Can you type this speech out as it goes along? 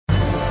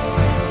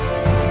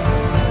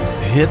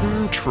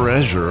hidden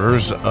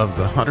treasures of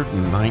the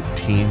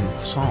 119th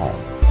Psalm.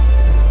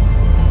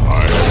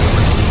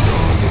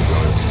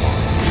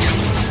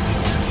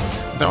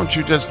 Don't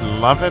you just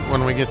love it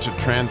when we get to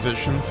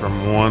transition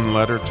from one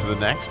letter to the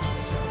next?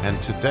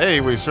 And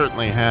today we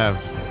certainly have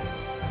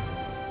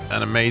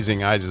an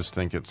amazing, I just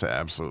think it's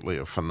absolutely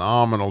a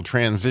phenomenal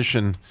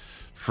transition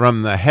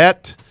from the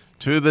het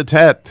to the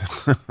tet.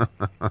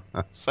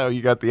 So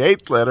you got the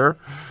eighth letter,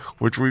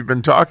 which we've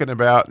been talking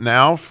about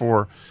now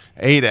for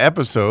 8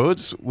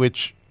 episodes,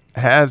 which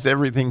has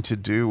everything to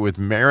do with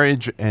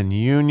marriage and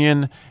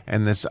union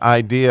and this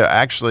idea.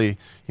 Actually,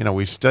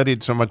 we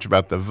studied so much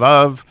about the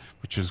Vav,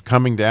 which is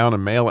coming down, a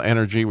male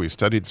energy. We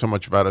studied so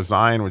much about a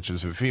Zayin, which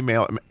is a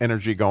female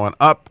energy going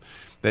up,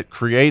 that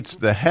creates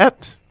the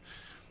Het,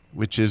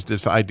 which is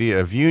this idea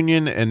of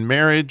union and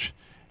marriage.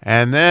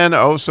 And then,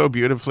 oh, so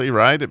beautifully,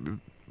 right?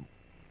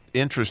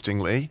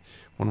 Interestingly,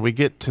 when we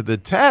get to the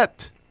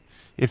Tet,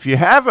 if you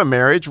have a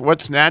marriage,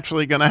 what's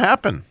naturally going to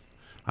happen?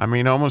 I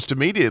mean, almost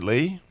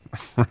immediately,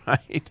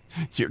 right?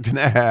 You're going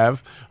to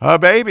have a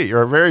baby,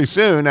 or very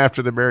soon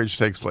after the marriage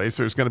takes place,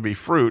 there's going to be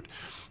fruit.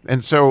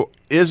 And so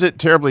is it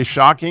terribly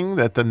shocking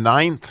that the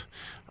 9th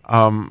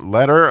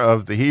letter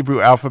of the Hebrew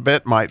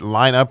alphabet might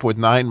line up with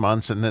 9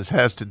 months? And this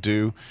has to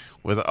do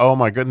with, oh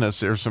my goodness,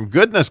 there's some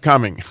goodness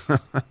coming,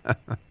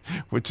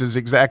 which is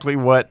exactly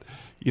what,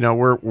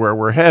 where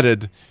we're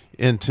headed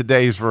in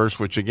today's verse,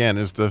 which again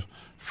is the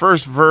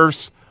first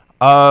verse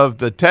of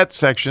the Tet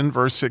section,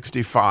 verse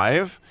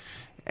 65.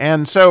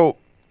 And so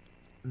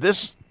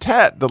this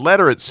Tet, the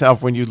letter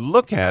itself, when you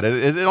look at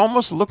it, it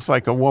almost looks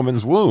like a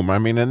woman's womb. I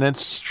mean, and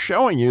it's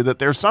showing you that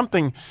there's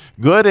something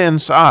good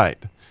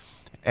inside.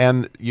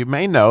 And you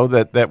may know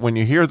that when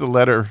you hear the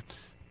letter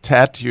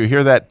Tet, you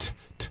hear that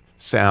t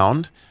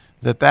sound,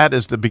 that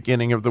is the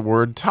beginning of the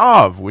word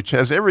Tav, which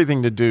has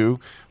everything to do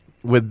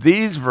with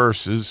these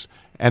verses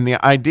and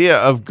the idea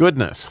of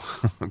goodness,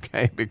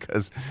 okay?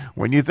 Because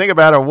when you think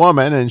about a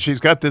woman and she's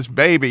got this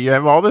baby, you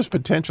have all this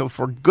potential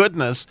for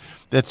goodness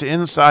that's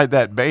inside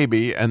that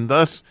baby, and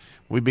thus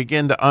we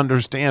begin to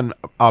understand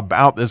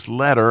about this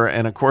letter.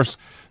 And of course,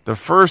 the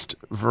first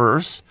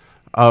verse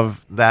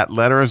of that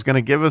letter is going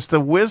to give us the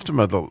wisdom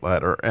of the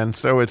letter. And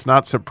so it's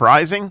not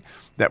surprising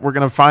that we're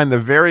going to find the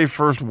very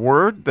first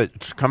word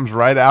that comes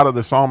right out of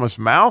the psalmist's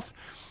mouth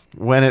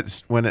when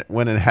it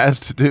has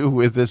to do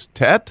with this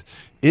Tet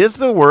is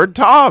the word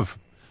Tav,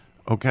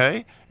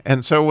 okay?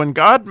 And so when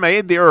God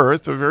made the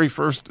earth, the very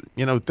first,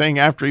 thing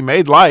after he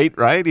made light,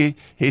 right,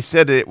 he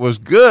said it was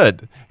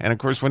good. And of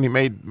course, when he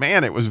made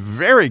man, it was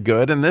very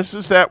good. And this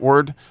is that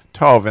word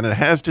Tav, and it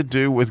has to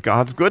do with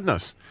God's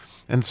goodness.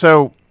 And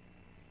so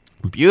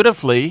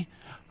beautifully,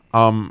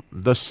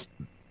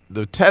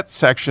 the Tet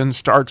section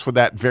starts with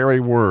that very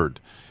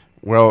word.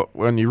 Well,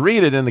 when you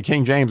read it in the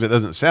King James, it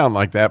doesn't sound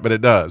like that, but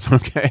it does,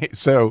 okay?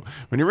 So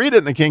when you read it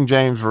in the King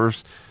James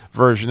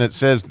version, it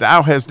says,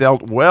 "Thou hast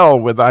dealt well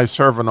with thy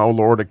servant, O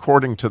Lord,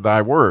 according to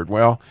thy word."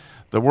 Well,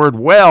 the word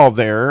well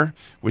there,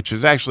 which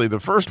is actually the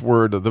first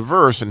word of the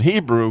verse in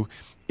Hebrew,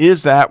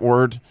 is that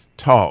word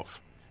Tav.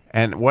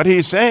 And what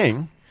he's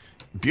saying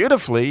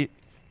beautifully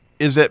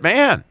is that,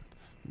 man,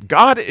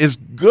 God is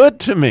good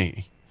to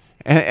me.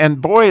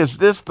 And boy, is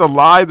this the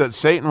lie that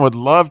Satan would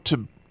love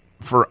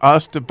for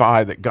us to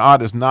buy, that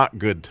God is not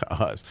good to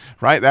us,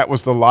 right? That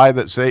was the lie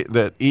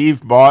that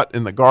Eve bought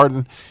in the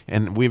garden,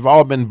 and we've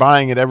all been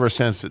buying it ever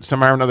since, that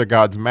somehow or another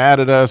God's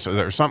mad at us, or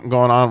there's something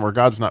going on where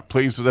God's not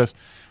pleased with us.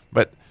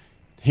 But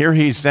here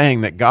he's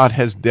saying that God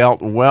has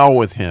dealt well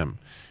with him.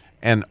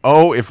 And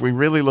if we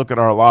really look at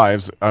our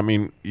lives, I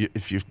mean,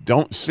 if you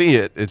don't see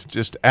it, it's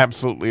just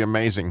absolutely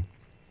amazing.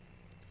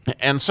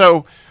 And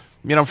so,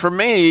 for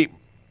me,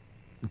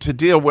 to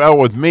deal well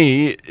with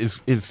me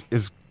is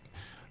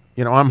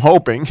I'm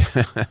hoping,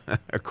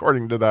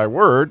 according to thy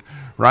word,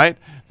 right,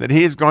 that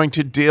he is going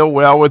to deal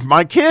well with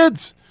my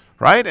kids,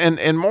 right?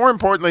 And more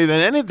importantly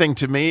than anything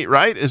to me,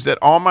 right, is that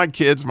all my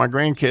kids, my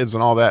grandkids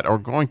and all that are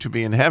going to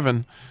be in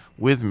heaven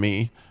with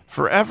me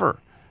forever.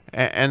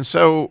 And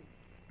so,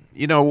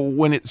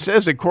 when it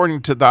says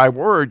according to thy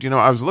word,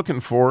 I was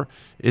looking for,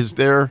 is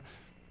there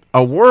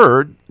a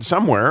word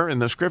somewhere in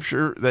the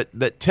scripture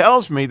that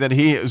tells me that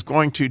he is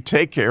going to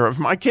take care of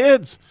my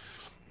kids?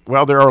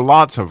 Well, there are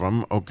lots of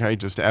them, okay,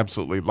 just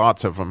absolutely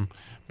lots of them.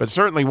 But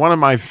certainly one of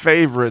my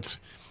favorites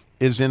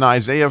is in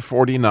Isaiah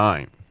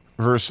 49,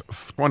 verse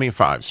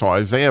 25. So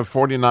Isaiah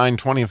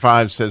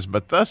 49:25 says,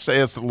 "But thus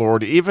saith the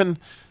Lord, even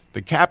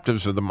the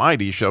captives of the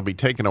mighty shall be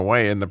taken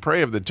away, and the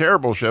prey of the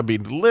terrible shall be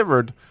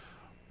delivered.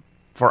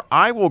 For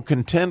I will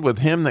contend with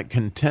him that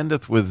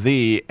contendeth with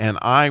thee, and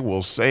I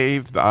will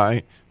save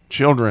thy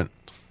children."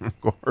 Of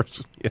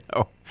course,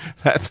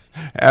 that's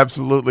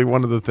absolutely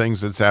one of the things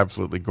that's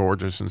absolutely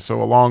gorgeous. And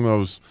so along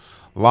those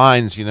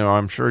lines,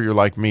 I'm sure you're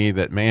like me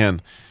that,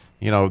 man,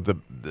 the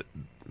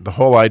the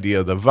whole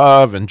idea of the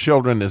vav and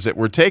children is that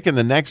we're taking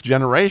the next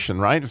generation,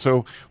 right?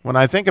 So when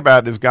I think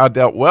about it, as God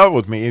dealt well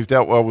with me, he's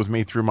dealt well with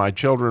me through my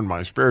children,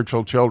 my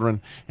spiritual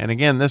children. And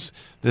again, this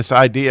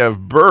idea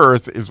of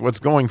birth is what's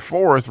going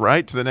forth,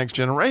 right, to the next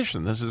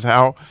generation. This is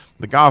how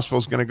the gospel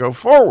is going to go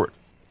forward.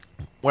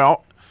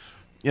 Well,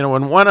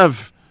 when one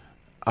of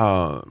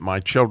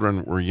my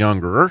children were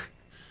younger,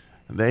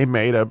 they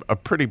made a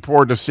pretty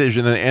poor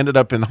decision and ended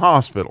up in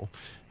hospital.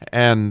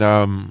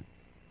 And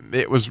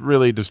it was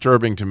really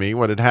disturbing to me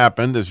what had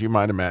happened, as you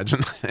might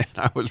imagine. And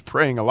I was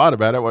praying a lot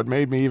about it. What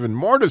made me even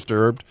more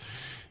disturbed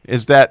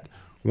is that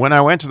when I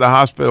went to the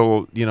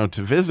hospital,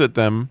 to visit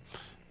them,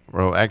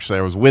 well, actually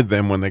I was with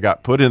them when they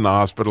got put in the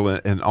hospital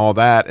and all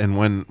that. And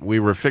when we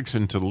were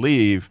fixing to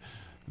leave,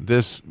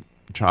 this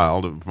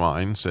child of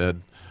mine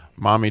said,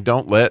 "Mommy,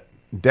 don't let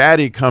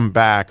Daddy come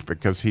back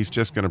because he's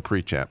just going to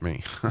preach at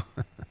me."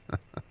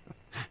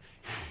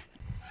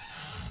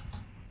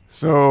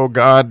 So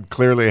God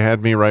clearly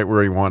had me right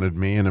where he wanted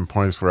me, and in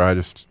points where I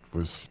just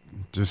was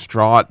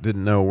distraught,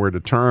 didn't know where to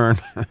turn.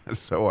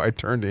 So I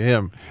turned to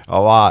him a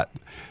lot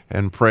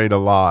and prayed a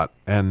lot.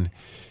 And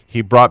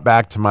he brought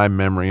back to my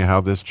memory how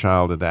this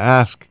child had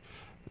asked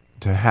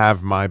to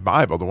have my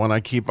Bible, the one I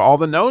keep all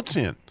the notes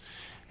in,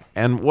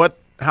 and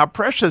how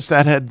precious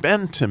that had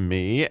been to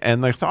me.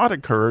 And the thought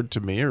occurred to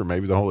me, or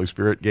maybe the Holy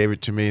Spirit gave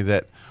it to me,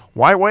 that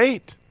why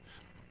wait?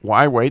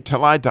 Why wait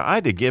till I die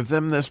to give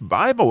them this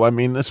Bible? I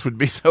mean, this would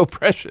be so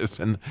precious.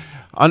 And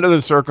under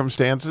the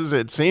circumstances,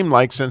 it seemed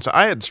like, since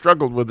I had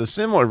struggled with a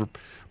similar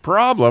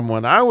problem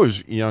when I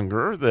was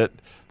younger that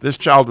this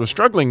child was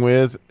struggling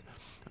with,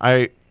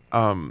 I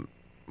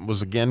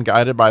was again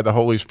guided by the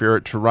Holy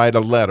Spirit to write a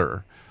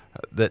letter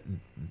that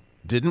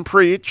didn't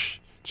preach,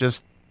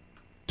 just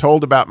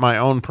told about my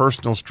own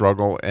personal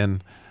struggle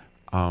and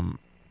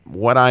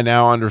what I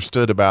now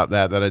understood about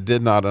that I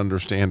did not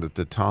understand at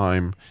the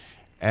time.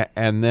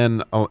 And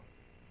then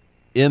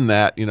in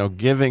that,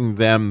 giving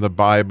them the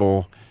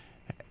Bible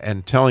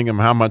and telling them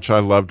how much I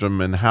loved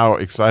them and how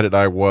excited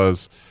I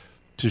was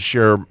to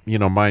share,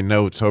 my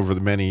notes over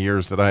the many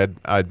years that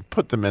I'd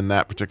put them in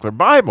that particular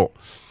Bible.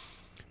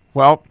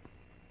 Well,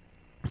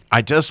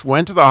 I just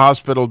went to the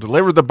hospital,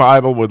 delivered the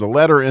Bible with a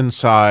letter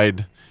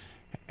inside,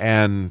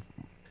 and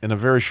in a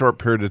very short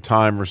period of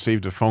time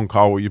received a phone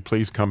call, "Will you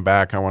please come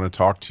back? I want to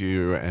talk to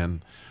you."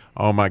 And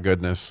oh my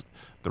goodness,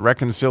 the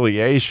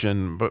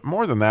reconciliation, but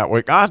more than that,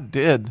 what God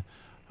did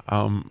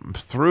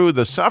through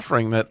the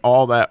suffering that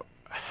all that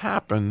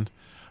happened,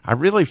 I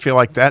really feel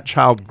like that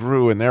child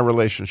grew in their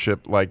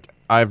relationship like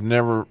I've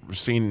never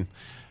seen.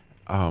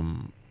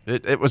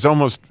 It was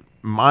almost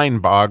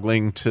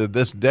mind-boggling. To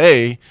this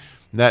day,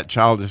 that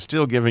child is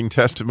still giving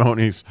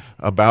testimonies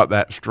about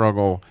that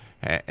struggle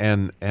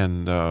and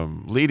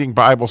leading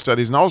Bible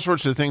studies and all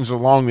sorts of things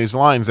along these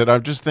lines that I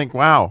just think,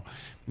 wow,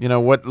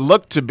 what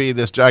looked to be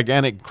this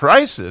gigantic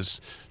crisis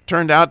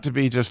turned out to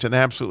be just an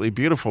absolutely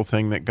beautiful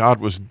thing that God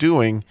was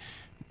doing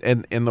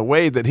in the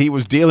way that he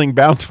was dealing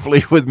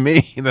bountifully with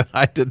me that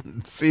I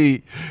didn't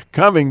see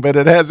coming. But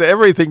it has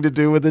everything to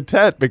do with the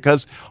Tet,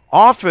 because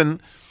often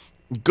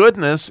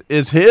goodness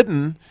is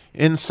hidden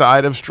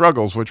inside of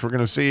struggles, which we're going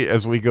to see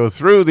as we go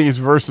through these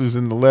verses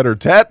in the letter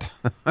Tet.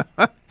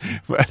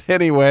 But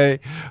anyway,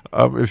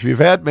 if you've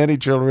had many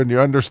children, you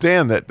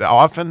understand that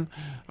often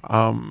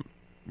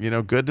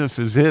goodness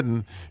is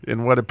hidden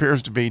in what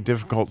appears to be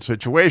difficult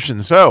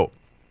situations. So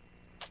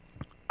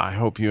I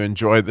hope you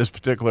enjoyed this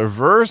particular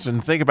verse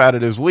and think about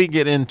it as we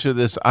get into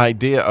this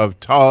idea of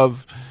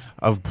Tov,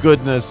 of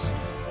goodness,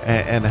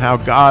 and how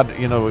God,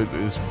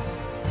 is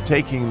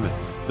taking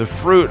the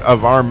fruit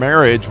of our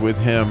marriage with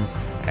him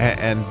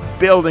and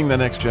building the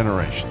next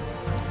generation.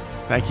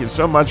 Thank you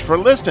so much for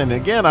listening.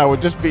 Again, I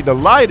would just be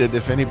delighted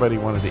if anybody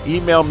wanted to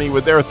email me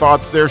with their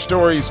thoughts, their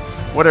stories,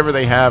 whatever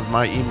they have.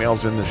 My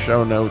email's in the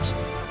show notes.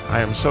 I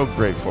am so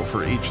grateful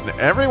for each and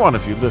every one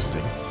of you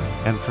listening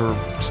and for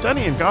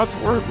studying God's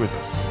Word with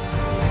us.